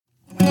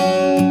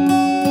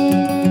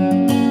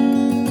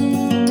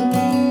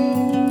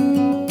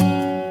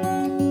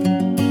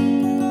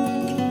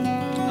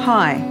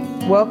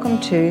Welcome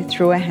to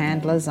Through a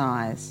Handler's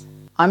Eyes.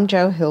 I'm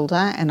Jo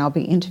Hilda and I'll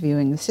be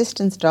interviewing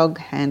assistance dog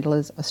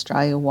handlers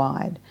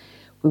Australia-wide.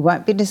 We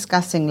won't be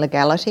discussing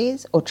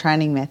legalities or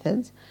training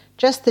methods,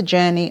 just the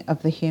journey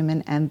of the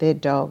human and their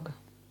dog.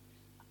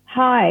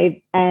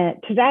 Hi,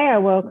 today I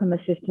welcome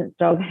assistance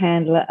dog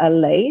handler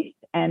Elise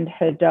and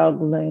her dog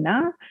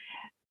Luna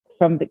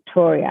from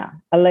Victoria.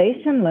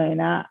 Elise and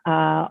Luna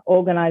are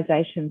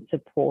organisation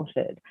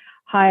supported.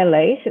 Hi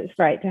Elise, it's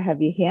great to have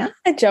you here.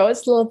 Hi Jo,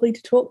 it's lovely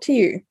to talk to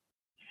you.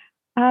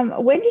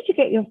 When did you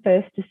get your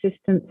first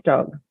assistance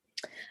dog?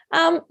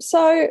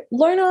 So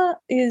Luna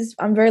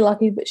I'm very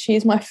lucky, but she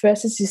is my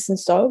first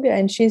assistance dog,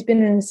 and she's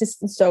been an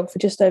assistance dog for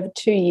just over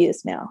 2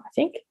 years now, I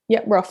think.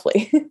 Yeah,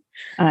 roughly.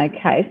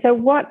 Okay, so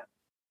what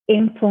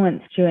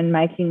influenced you in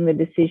making the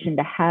decision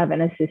to have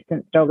an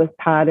assistance dog as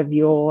part of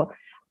your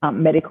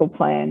medical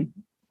plan?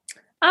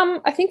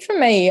 I think for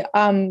me,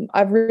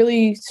 I've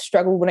really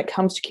struggled when it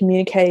comes to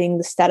communicating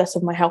the status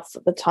of my health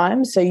at the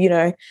time. So,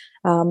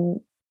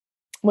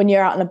 when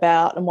you're out and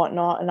about and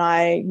whatnot, and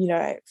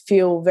I,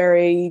 feel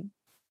very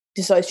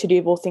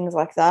dissociative or things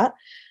like that,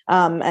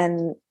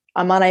 and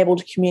I'm unable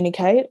to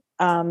communicate.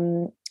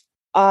 I'm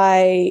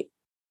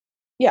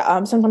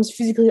sometimes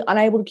physically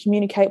unable to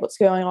communicate what's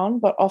going on,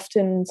 but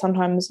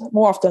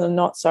more often than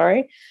not,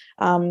 I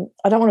don't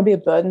want to be a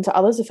burden to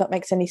others, if that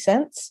makes any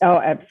sense. Oh,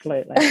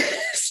 absolutely.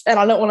 And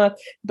I don't want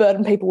to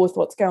burden people with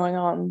what's going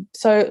on.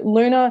 So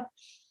Luna,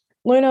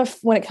 when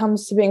it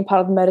comes to being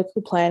part of the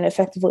medical plan,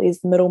 effectively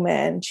is the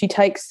middleman. She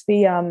takes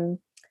the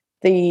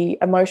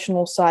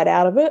emotional side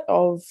out of it.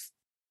 Of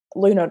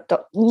Luna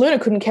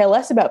couldn't care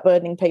less about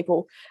burdening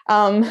people.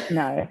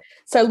 No.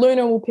 So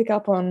Luna will pick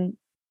up on,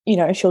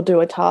 she'll do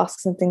her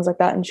tasks and things like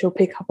that, and she'll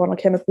pick up on a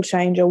chemical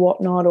change or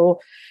whatnot, or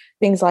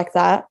things like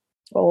that,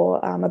 or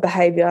a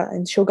behaviour,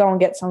 and she'll go and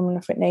get someone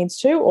if it needs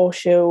to, or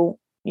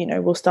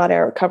we'll start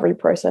our recovery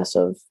process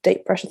of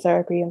deep pressure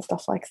therapy and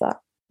stuff like that,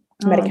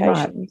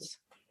 medications. Right.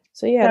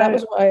 So that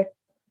was why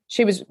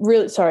she was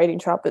really, sorry to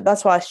interrupt, but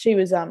that's why she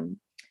was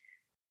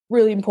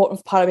really important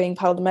for part of being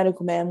part of the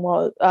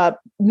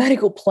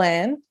medical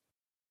plan,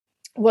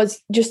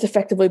 was just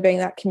effectively being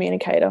that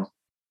communicator.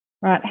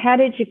 Right. How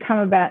did you come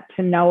about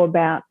to know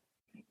about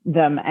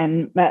them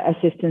and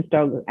assistance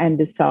dogs and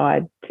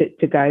decide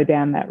to go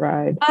down that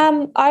road?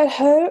 I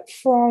heard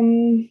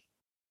from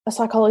a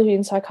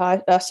psychologist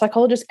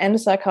and a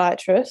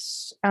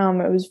psychiatrist.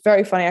 It was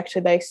very funny,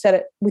 actually. They said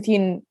it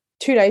within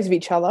 2 days of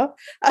each other.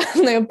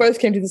 They both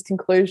came to this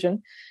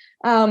conclusion.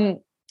 It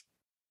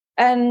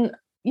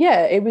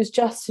was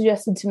just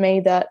suggested to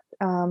me that,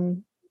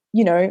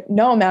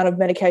 no amount of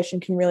medication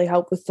can really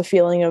help with the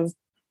feeling of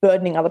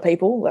burdening other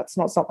people. That's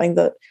not something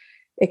that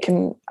it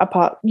can,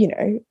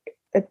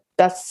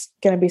 that's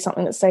going to be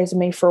something that stays with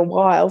me for a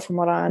while, from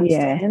what I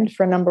understand,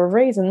 for a number of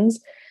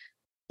reasons.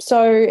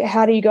 So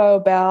how do you go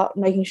about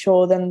making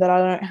sure then that I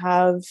don't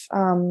have,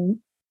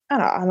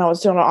 I know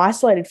it's still an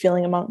isolated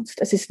feeling amongst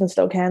assistance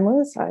dog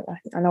handlers. I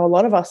know a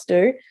lot of us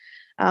do.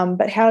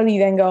 But how do you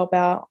then go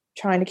about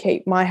trying to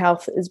keep my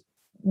health as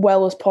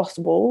well as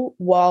possible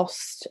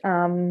whilst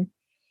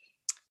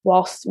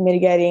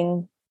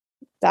mitigating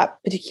that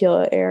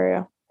particular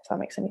area, if that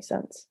makes any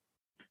sense?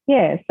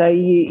 Yeah, so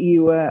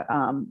you were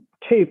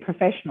two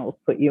professionals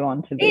put you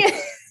onto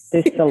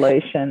this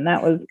solution.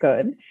 That was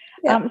good.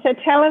 Yeah. So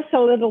tell us a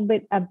little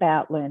bit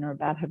about Luna,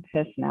 about her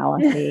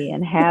personality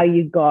and how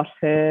you got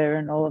her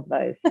and all of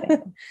those things.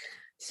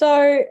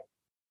 So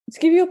to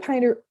give you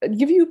paint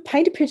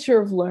a picture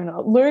of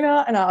Luna.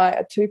 Luna and I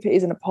are two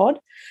peas in a pod.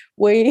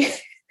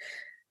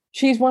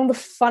 She's one of the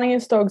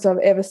funniest dogs I've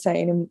ever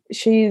seen, and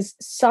she's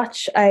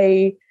such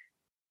a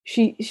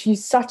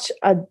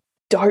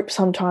dope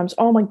sometimes.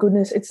 Oh my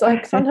goodness. It's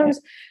like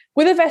sometimes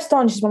with a vest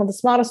on, she's one of the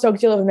smartest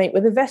dogs you'll ever meet.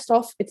 With a vest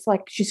off, it's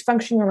like she's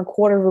functioning on a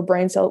quarter of a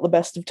brain cell at the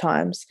best of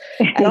times.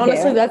 And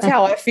honestly, that's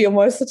how I feel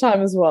most of the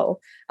time as well.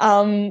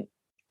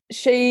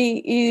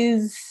 She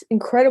is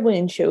incredibly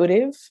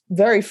intuitive,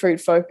 very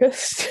food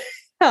focused,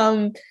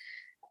 and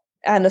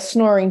a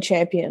snoring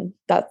champion.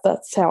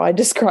 That's how I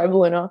describe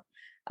Luna.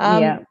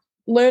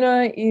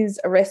 Luna is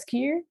a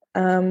rescue.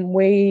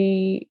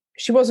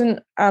 She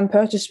wasn't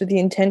purchased with the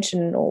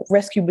intention, or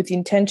rescued with the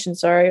intention,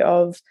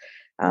 of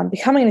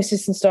becoming an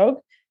assistance dog.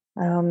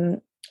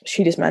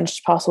 She just managed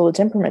to pass all the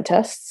temperament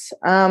tests.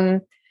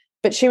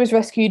 But she was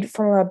rescued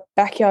from a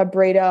backyard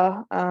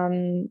breeder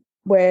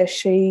where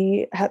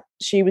she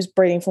was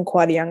breeding from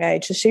quite a young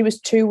age. So she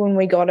was 2 when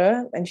we got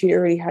her, and she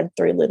already had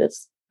 3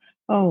 litters.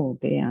 Oh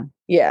dear.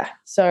 Yeah.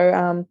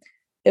 So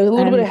there was a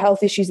little bit of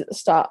health issues at the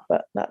start,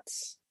 but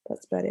that's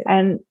about it.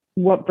 And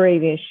what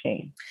breed is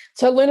she?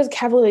 So Luna's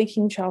Cavalier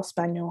King Charles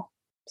Spaniel.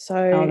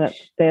 So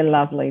they're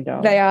lovely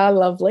dogs. They are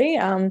lovely.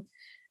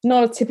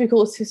 Not a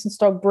typical assistance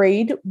dog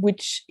breed,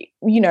 which,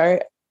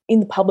 in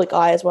the public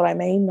eye is what I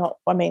mean.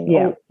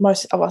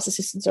 Most of us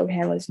assistance dog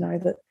handlers know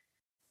that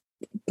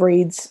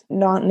breeds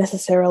not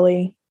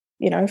necessarily,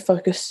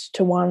 focused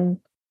to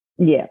one.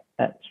 Yeah,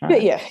 that's right.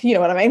 But yeah, you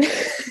know what I mean.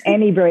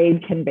 Any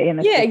breed can be an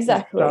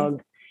assistance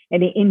dog.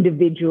 Any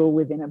individual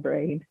within a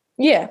breed.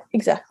 Yeah,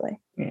 exactly.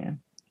 Yeah.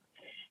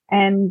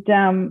 And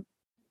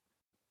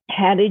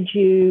how did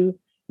you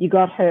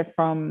got her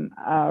from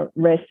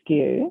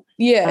rescue?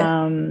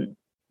 Yeah.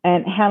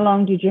 And how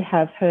long did you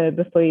have her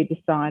before you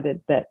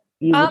decided that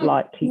you would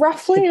like to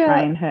roughly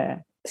train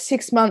her?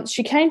 6 months.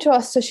 She came to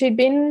us, so she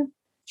didn't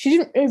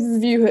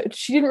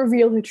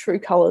reveal her true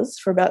colours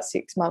for about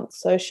 6 months.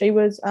 So she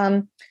was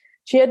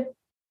she had,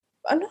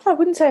 I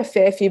wouldn't say a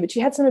fair few, but she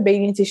had some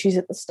obedience issues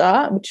at the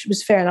start, which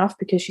was fair enough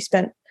because she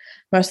spent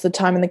most of the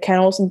time in the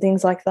kennels and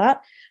things like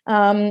that.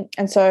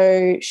 And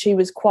so she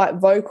was quite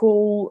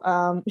vocal.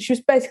 She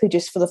was basically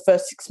just for the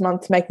first 6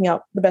 months making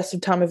up the best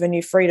of time of her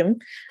new freedom.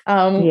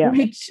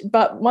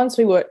 But once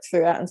we worked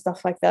through that and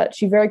stuff like that,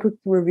 she very quickly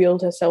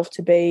revealed herself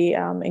to be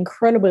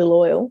incredibly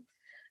loyal,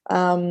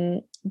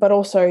 but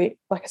also,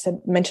 like I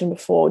said, mentioned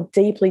before,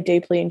 deeply,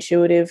 deeply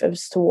intuitive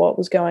as to what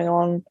was going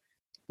on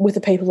with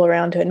the people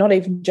around her, not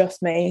even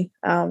just me,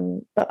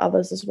 but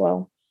others as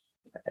well.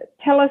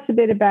 Tell us a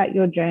bit about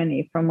your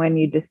journey from when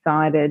you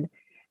decided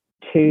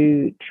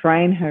to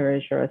train her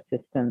as your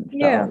assistant.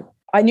 Yeah,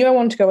 I knew I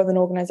wanted to go with an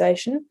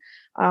organisation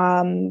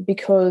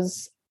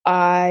because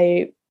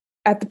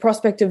at the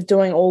prospect of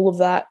doing all of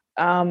that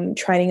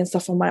training and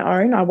stuff on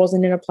my own, I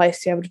wasn't in a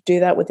place to be able to do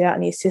that without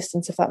any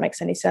assistance, if that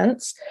makes any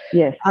sense.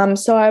 Yes.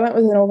 So I went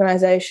with an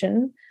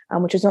organisation,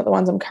 which is not the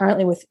ones I'm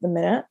currently with at the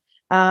minute,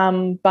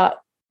 but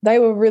they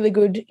were really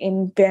good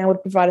in being able to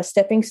provide a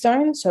stepping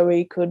stone so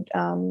we could,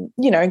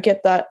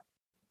 get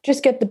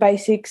the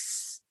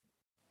basics,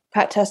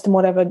 pat test and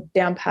whatever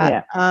down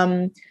pat.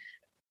 Yeah.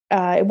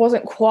 It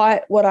wasn't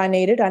quite what I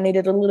needed. I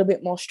needed a little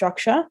bit more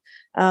structure,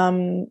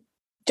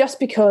 just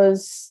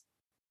because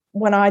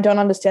when I don't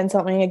understand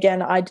something,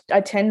 again, I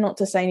tend not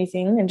to say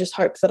anything and just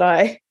hope that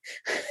I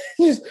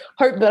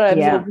absorb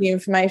the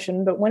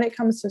information. But when it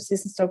comes to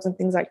assistance dogs and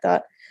things like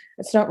that,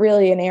 it's not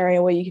really an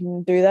area where you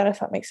can do that,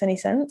 if that makes any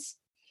sense.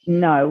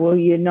 No, well,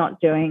 you're not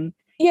doing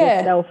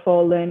yourself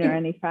or Luna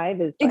any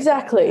favours.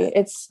 Exactly.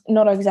 It's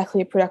not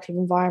exactly a productive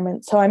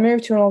environment. So I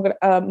moved to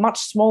a much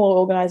smaller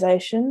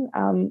organisation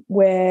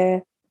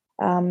where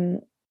there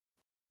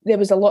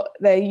was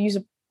they use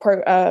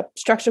a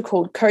structure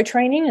called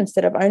co-training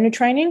instead of owner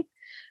training.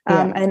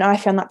 And I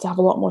found that to have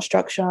a lot more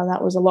structure, and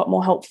that was a lot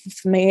more helpful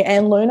for me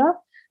and Luna.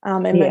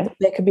 And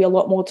there could be a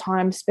lot more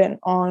time spent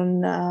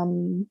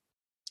on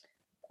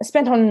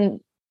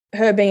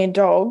her being a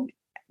dog.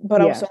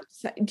 But also,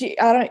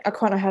 I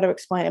quite know how to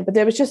explain it. But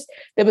there was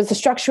the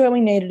structure where we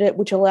needed it,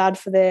 which allowed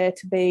for there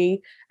to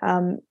be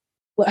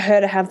let her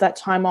to have that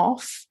time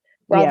off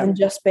rather than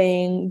just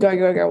being go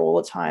all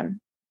the time.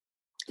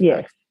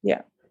 Yes.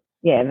 Yeah.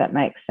 Yeah, that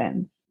makes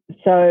sense.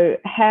 So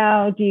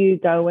how do you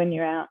go when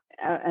you're out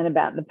and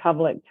about the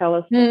public? Tell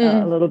us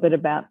a little bit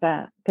about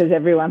that, because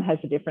everyone has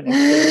a different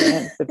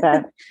experience with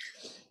that.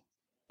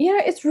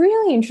 Yeah, it's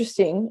really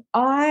interesting.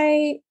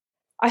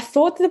 I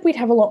thought that we'd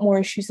have a lot more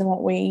issues than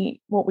what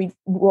we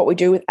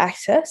do with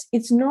access.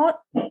 It's not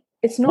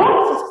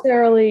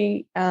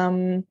necessarily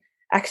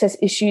access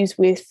issues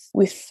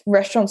with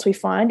restaurants we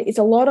find. It's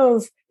a lot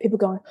of people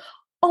going,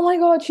 "Oh my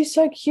God, she's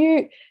so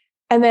cute."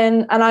 And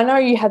I know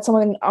you had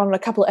someone on a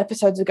couple of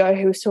episodes ago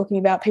who was talking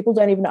about people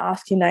don't even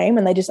ask your name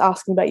and they just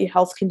ask about your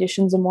health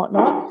conditions and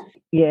whatnot.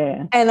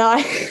 Yeah. And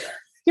I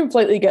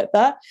completely get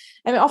that.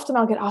 And often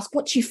I'll get asked,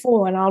 "What's she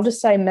for?" And I'll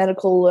just say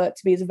medical alert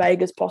to be as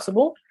vague as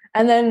possible.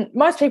 And then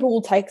most people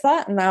will take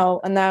that and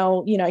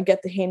they'll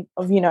get the hint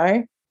of, you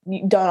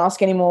don't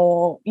ask any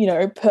more,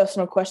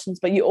 personal questions.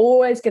 But you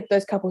always get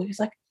those couple who's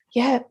like,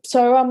 "Yeah,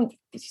 so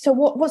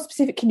what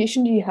specific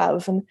condition do you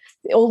have?" And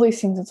all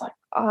these things. It's like,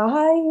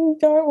 I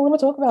don't want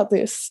to talk about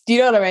this. Do you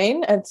know what I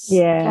mean? It's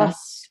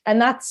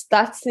and that's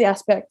the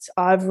aspect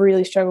I've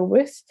really struggled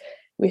with,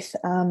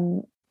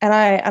 and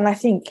I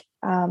think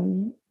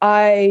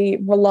I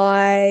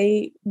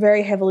rely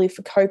very heavily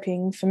for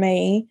coping for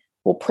me,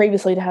 or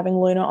previously to having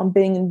Luna, on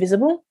being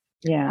invisible.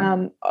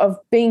 Yeah. Of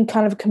being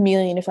kind of a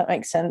chameleon, if that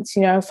makes sense.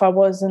 If I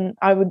wasn't,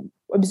 I would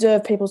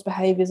observe people's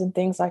behaviours and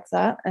things like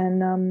that.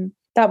 And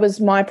that was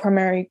my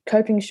primary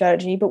coping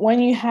strategy. But when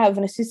you have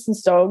an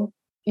assistance dog,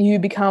 you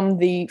become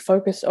the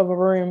focus of a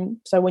room.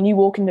 So when you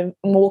walk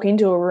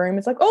into a room,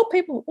 it's like, "Oh,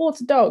 people, oh,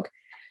 it's a dog."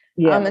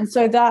 Yeah. And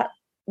so that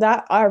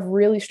I've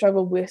really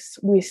struggled with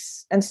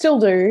and still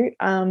do,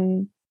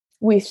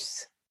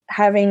 with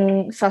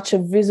having such a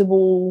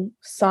visible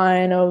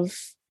sign of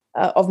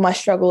my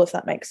struggle, if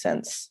that makes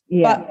sense.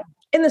 Yeah. But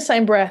in the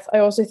same breath, I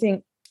also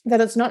think that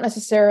it's not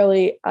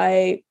necessarily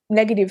a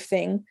negative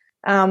thing.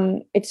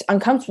 It's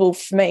uncomfortable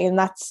for me, and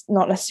that's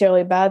not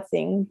necessarily a bad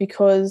thing,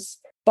 because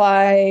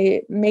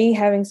by me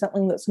having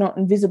something that's not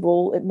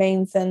invisible, it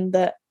means then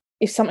that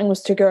if something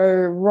was to go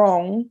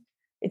wrong,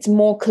 it's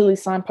more clearly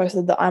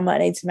signposted that I might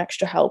need some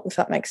extra help, if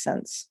that makes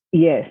sense.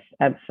 Yes,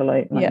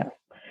 absolutely. Yeah.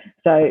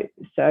 So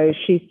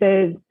she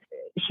says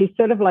she's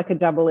sort of like a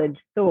double-edged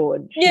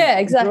sword. She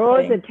exactly.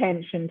 draws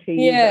attention to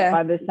you, but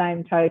by the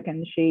same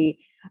token, she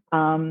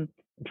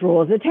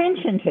draws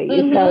attention to you.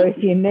 Mm-hmm. So if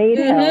you need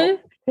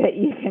help, that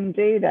you can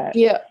do that.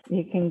 Yeah.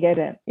 You can get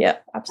it. Yeah,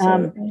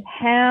 absolutely.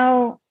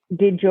 How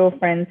did your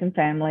friends and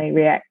family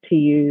react to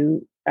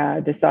you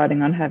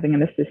deciding on having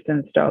an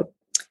assistance dog?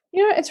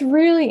 It's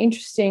really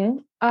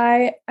interesting.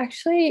 I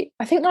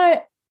think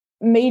my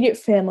immediate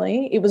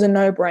family, it was a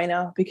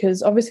no-brainer,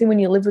 because obviously when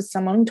you live with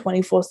someone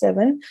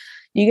 24/7,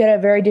 you get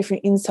a very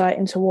different insight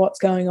into what's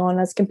going on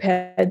as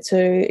compared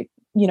to,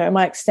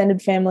 my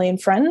extended family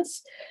and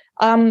friends.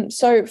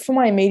 So for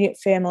my immediate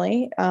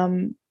family,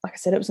 like I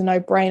said, it was a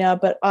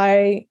no-brainer, but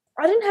I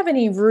didn't have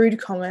any rude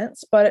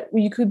comments, but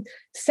you could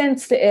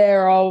sense the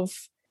air of,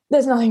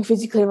 there's nothing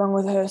physically wrong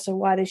with her, so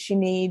why does she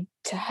need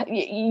to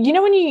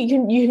when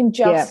you can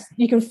just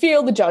you can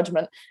feel the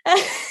judgment.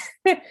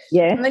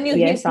 Yeah. And then you'll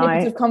hear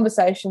snippets of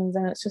conversations,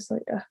 and it's just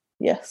like,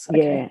 yes,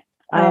 okay.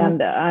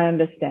 I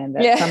understand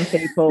that. Some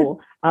people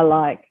are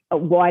like,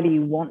 why do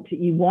you want to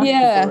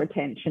draw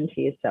attention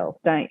to yourself,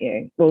 don't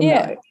you? Well,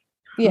 no.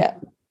 Yeah.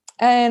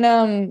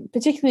 And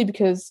particularly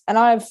because, and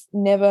I'm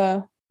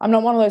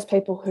not one of those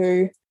people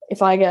who,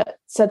 if I get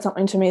said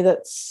something to me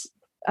that's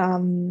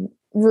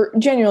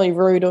genuinely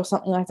rude or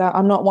something like that,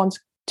 I'm not one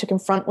to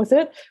confront with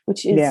it,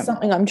 which is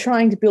something I'm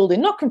trying to build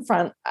in. Not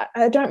confront,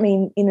 I don't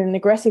mean in an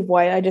aggressive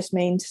way, I just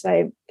mean to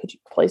say, could you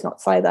please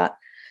not say that?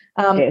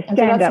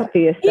 Stand up for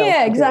yourself.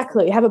 Yeah,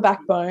 exactly. Have a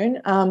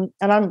backbone, and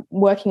I'm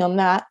working on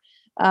that.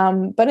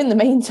 But in the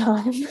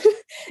meantime,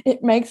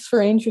 it makes for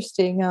an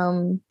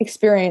interesting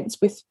experience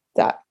with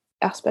that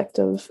aspect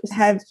of.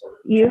 Have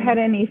you had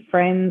any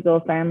friends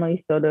or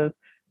family sort of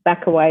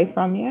back away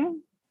from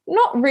you?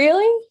 Not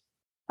really.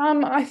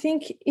 I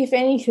think, if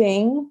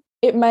anything,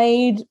 it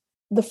made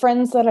the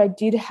friends that I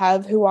did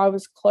have, who I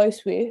was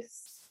close with,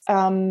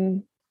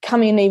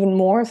 come in even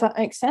more, if that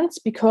makes sense,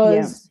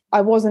 because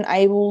I wasn't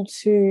able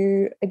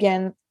to,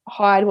 again,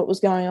 hide what was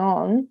going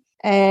on,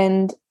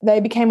 and they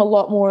became a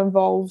lot more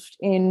involved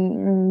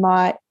in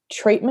my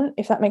treatment,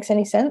 if that makes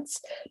any sense.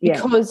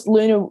 Because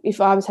Luna,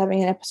 if I was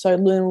having an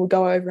episode, Luna would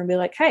go over and be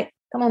like, hey,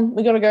 come on,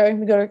 we got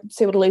to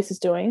see what Elise is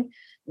doing.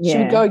 She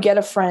would go get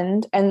a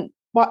friend, and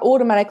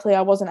automatically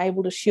I wasn't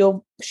able to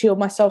shield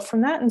myself from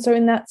that. And so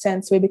in that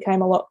sense, we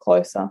became a lot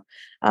closer.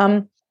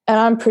 And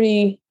I'm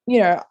pretty,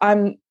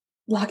 I'm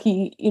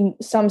lucky in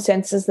some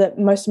senses that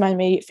most of my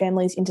immediate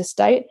family is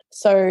interstate.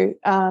 So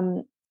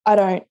I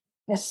don't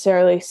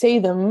necessarily see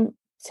them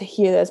to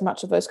hear as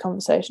much of those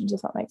conversations,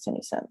 if that makes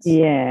any sense.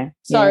 Yeah.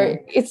 So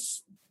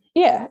it's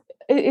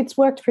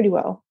worked pretty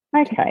well.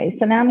 Okay.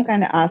 So now I'm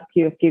going to ask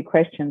you a few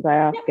questions I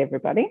ask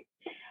everybody.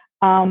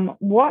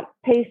 What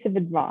piece of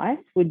advice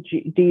do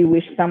you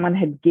wish someone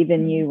had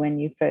given you when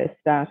you first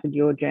started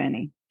your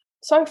journey?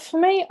 So for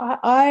me,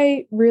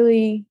 I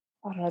really,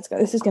 I don't know,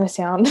 this is going to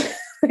sound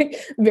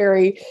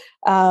very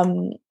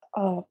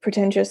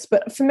pretentious,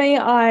 but for me,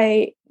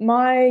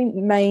 my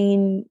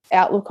main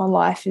outlook on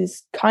life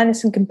is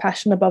kindness and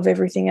compassion above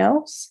everything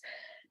else.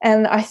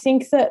 And I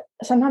think that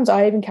sometimes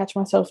I even catch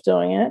myself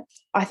doing it.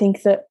 I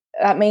think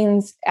that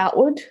means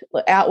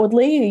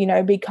outwardly,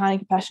 be kind and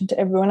compassionate to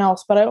everyone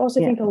else. But I also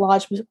think a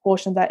large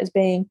portion of that is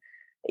being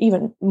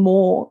even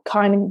more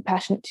kind and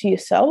compassionate to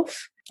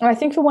yourself. And I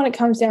think for when it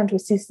comes down to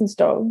assistance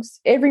dogs,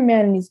 every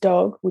man and his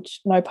dog,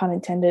 which no pun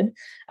intended,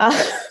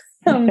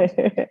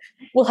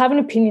 will have an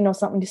opinion or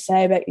something to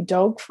say about your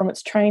dog, from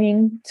its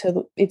training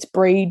to its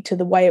breed to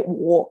the way it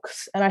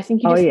walks. And I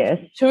think you just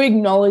have to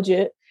acknowledge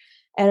it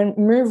and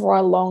move right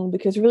along,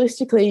 because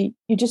realistically,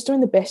 you're just doing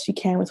the best you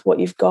can with what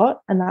you've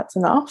got, and that's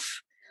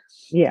enough.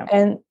 Yeah.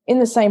 And in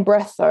the same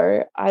breath,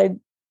 though, I'd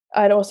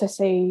also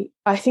see,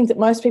 I think that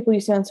most people you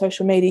see on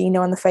social media,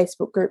 on the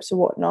Facebook groups or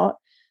whatnot,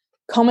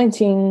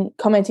 commenting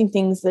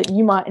things that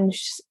you might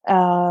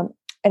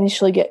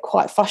initially get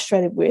quite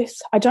frustrated with.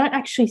 I don't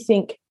actually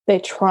think they're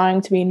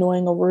trying to be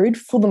annoying or rude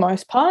for the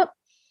most part.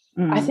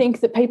 I think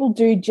that people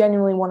do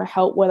genuinely want to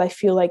help where they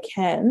feel they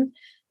can,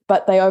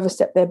 but they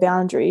overstep their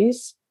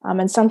boundaries.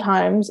 And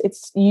sometimes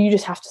you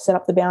just have to set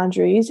up the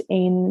boundaries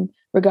in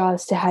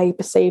regards to how you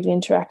perceive and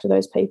interact with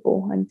those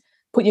people, and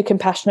put your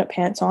compassionate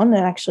pants on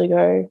and actually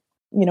go,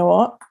 you know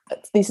what,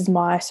 this is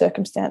my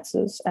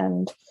circumstances.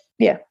 And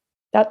so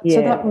that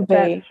would be.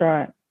 That's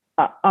right.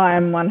 I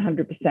am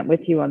 100%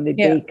 with you on the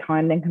be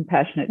kind and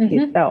compassionate to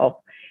yourself,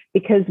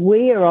 because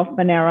we are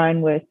often our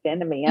own worst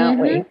enemy,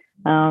 aren't we?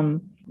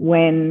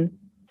 When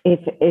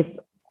if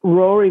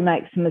Rory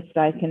makes a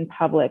mistake in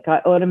public,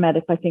 I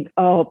automatically think,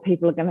 oh,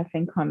 people are going to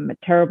think I'm a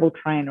terrible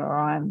trainer, or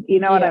I'm,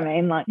 what I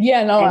mean? Like,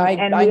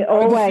 and we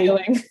always,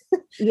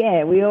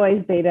 we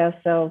always beat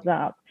ourselves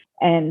up.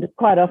 And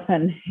quite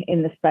often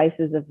in the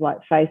spaces of like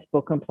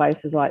Facebook and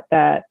places like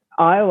that,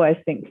 I always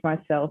think to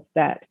myself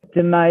that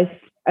the most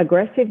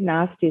aggressive,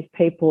 nastiest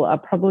people are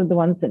probably the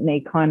ones that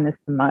need kindness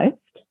the most.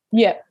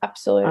 Yeah,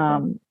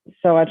 absolutely.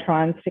 So I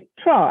try and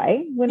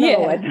try. We're not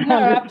always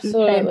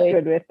 100%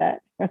 good with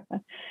that.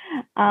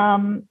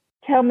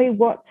 Tell me,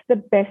 what's the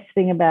best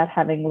thing about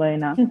having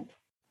Luna?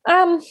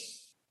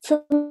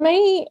 For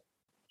me,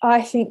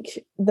 I think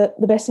that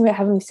the best thing about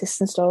having an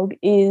assistance dog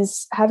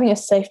is having a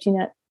safety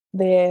net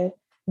there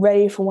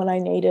ready for when I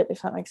need it,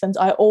 if that makes sense.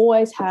 I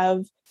always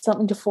have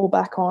something to fall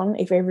back on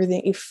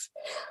if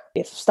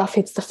stuff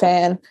hits the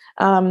fan.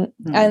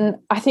 And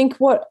I think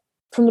what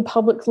from the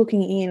public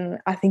looking in,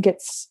 I think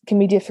can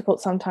be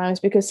difficult sometimes,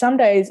 because some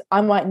days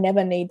I might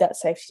never need that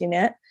safety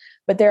net,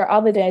 but there are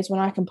other days when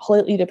I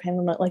completely depend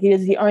on it. Like, it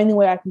is the only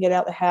way I can get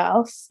out the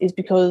house is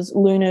because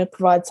Luna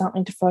provides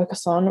something to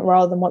focus on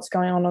rather than what's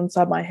going on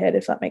inside my head,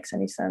 if that makes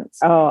any sense.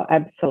 Oh,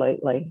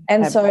 absolutely.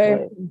 And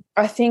absolutely. So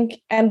I think,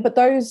 but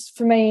those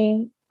for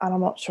me, and I'm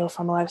not sure if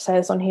I'm allowed to say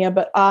this on here,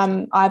 but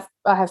I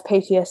have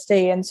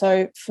PTSD. And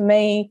so for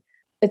me,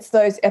 it's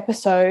those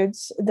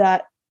episodes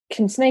that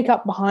can sneak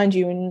up behind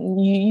you,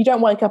 and you don't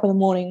wake up in the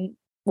morning.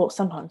 Well,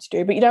 sometimes you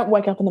do, but you don't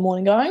wake up in the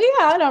morning going,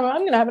 yeah, I know, I'm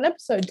going to have an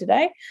episode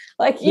today.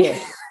 Like,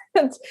 yeah.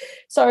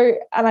 So,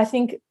 and I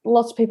think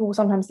lots of people will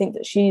sometimes think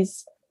that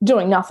she's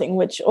doing nothing,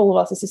 which all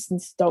of us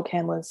assistant dog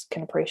handlers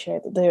can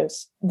appreciate that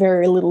there's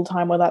very little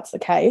time where that's the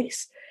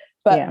case.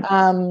 But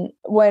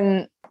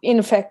when, in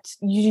effect,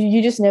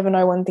 you just never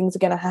know when things are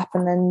going to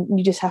happen, and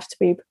you just have to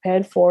be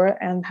prepared for it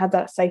and have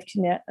that safety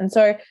net. And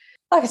so,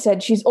 like I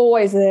said, she's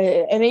always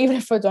there. And even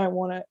if I don't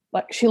want it,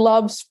 like, she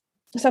loves,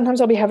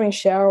 sometimes I'll be having a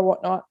shower or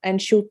whatnot,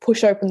 and she'll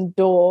push open the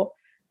door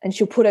and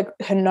she'll put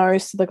her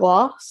nose to the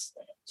glass.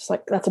 Just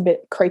like, that's a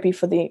bit creepy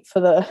for the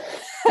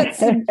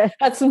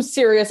that's some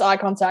serious eye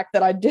contact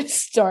that I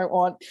just don't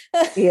want.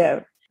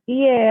 Yeah,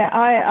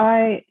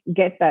 I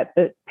get that,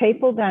 but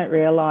people don't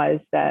realise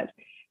that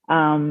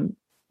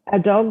our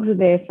dogs are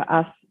there for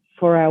us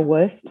for our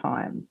worst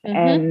times.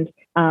 And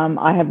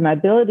I have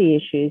mobility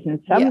issues,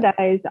 and some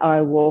days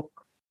I walk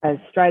as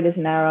straight as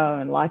an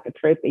arrow and like a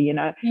trooper, you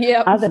know.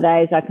 Yep. Other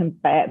days I can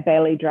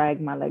barely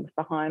drag my legs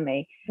behind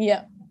me.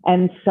 Yeah.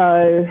 And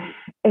so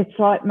it's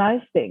like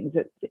most things.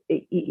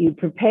 You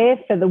prepare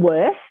for the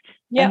worst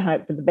and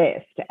hope for the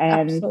best.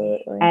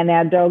 And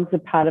our dogs are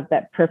part of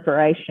that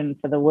preparation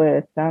for the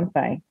worst, aren't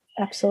they?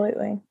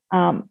 Absolutely.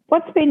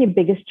 What's been your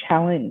biggest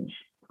challenge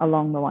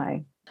along the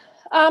way?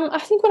 I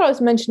think what I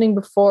was mentioning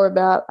before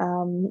about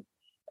me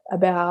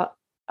not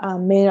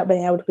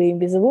being able to be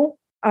invisible,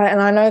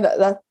 and I know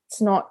that it's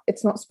not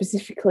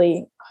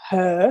specifically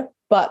her,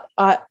 but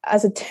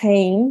as a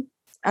team,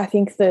 I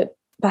think that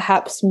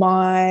perhaps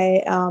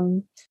my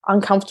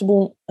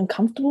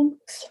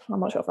uncomfortableness, I'm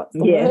not sure if that's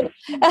the word,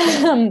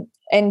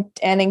 and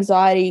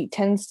anxiety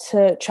tends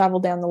to travel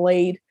down the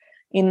lead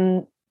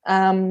and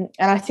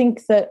I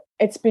think that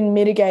it's been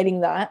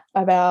mitigating that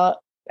and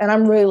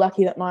I'm really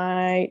lucky that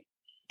my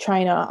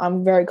trainer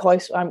I'm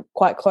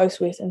quite close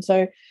with, and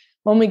so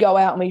when we go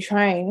out and we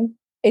train,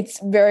 there's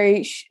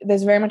very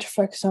much a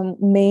focus on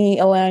me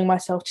allowing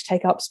myself to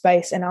take up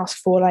space and ask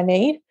for what I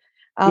need.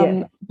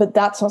 But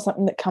that's not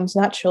something that comes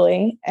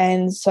naturally.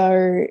 And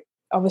so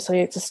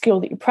obviously it's a skill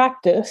that you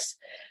practice.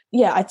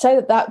 Yeah, I'd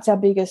say that's our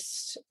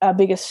biggest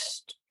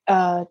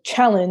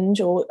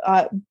challenge, or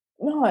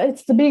no,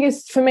 it's the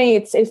biggest for me.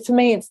 It's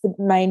the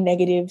main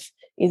negative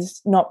is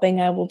not being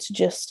able to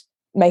just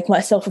make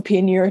myself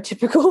appear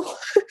neurotypical.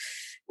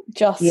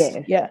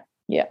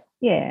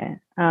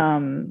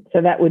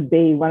 So that would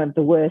be one of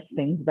the worst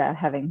things about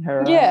having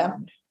her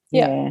around.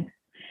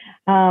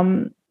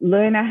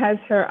 Luna has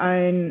her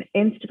own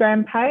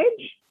Instagram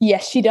page.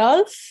 Yes, she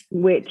does.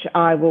 Which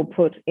I will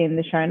put in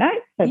the show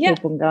notes so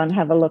people can go and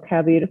have a look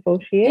how beautiful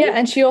she is. Yeah,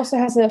 and she also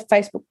has a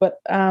Facebook, but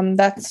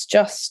that's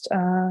just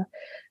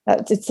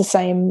it's the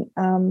same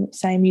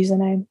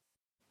username.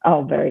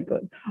 Oh, very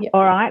good. Yep.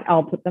 All right,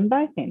 I'll put them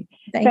both in.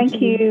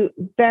 Thank you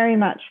very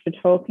much for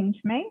talking to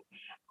me,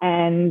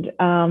 and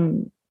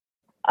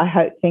I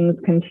hope things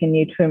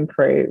continue to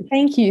improve.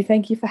 Thank you.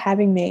 Thank you for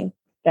having me.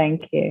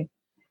 Thank you.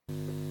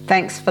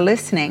 Thanks for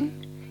listening.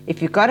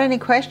 If you've got any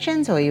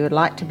questions or you would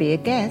like to be a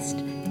guest,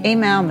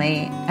 email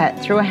me at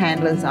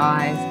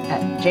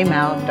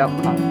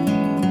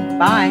throughahandlerseyes@gmail.com.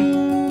 Bye.